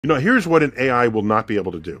You know, here's what an AI will not be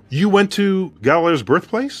able to do. You went to Galileo's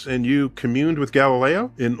birthplace and you communed with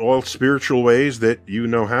Galileo in all spiritual ways that you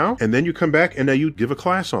know how, and then you come back and now you give a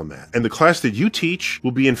class on that. And the class that you teach will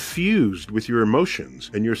be infused with your emotions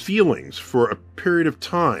and your feelings for a period of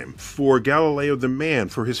time, for Galileo the man,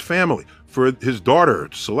 for his family, for his daughter,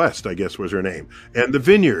 Celeste, I guess was her name, and the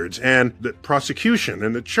vineyards, and the prosecution,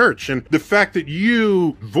 and the church, and the fact that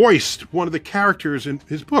you voiced one of the characters in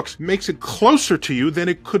his books makes it closer to you than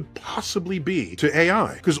it could possibly be to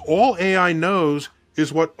AI. Because all AI knows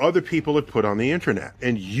is what other people have put on the internet.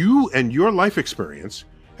 And you and your life experience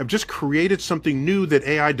have just created something new that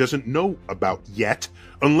AI doesn't know about yet,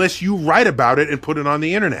 unless you write about it and put it on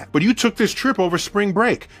the internet. But you took this trip over spring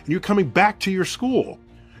break, and you're coming back to your school,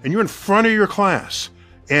 and you're in front of your class,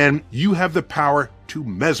 and you have the power to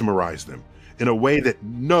mesmerize them in a way that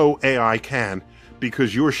no AI can,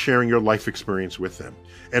 because you're sharing your life experience with them.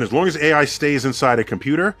 And as long as AI stays inside a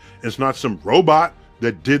computer, and it's not some robot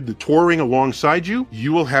that did the touring alongside you,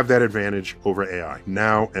 you will have that advantage over AI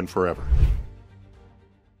now and forever.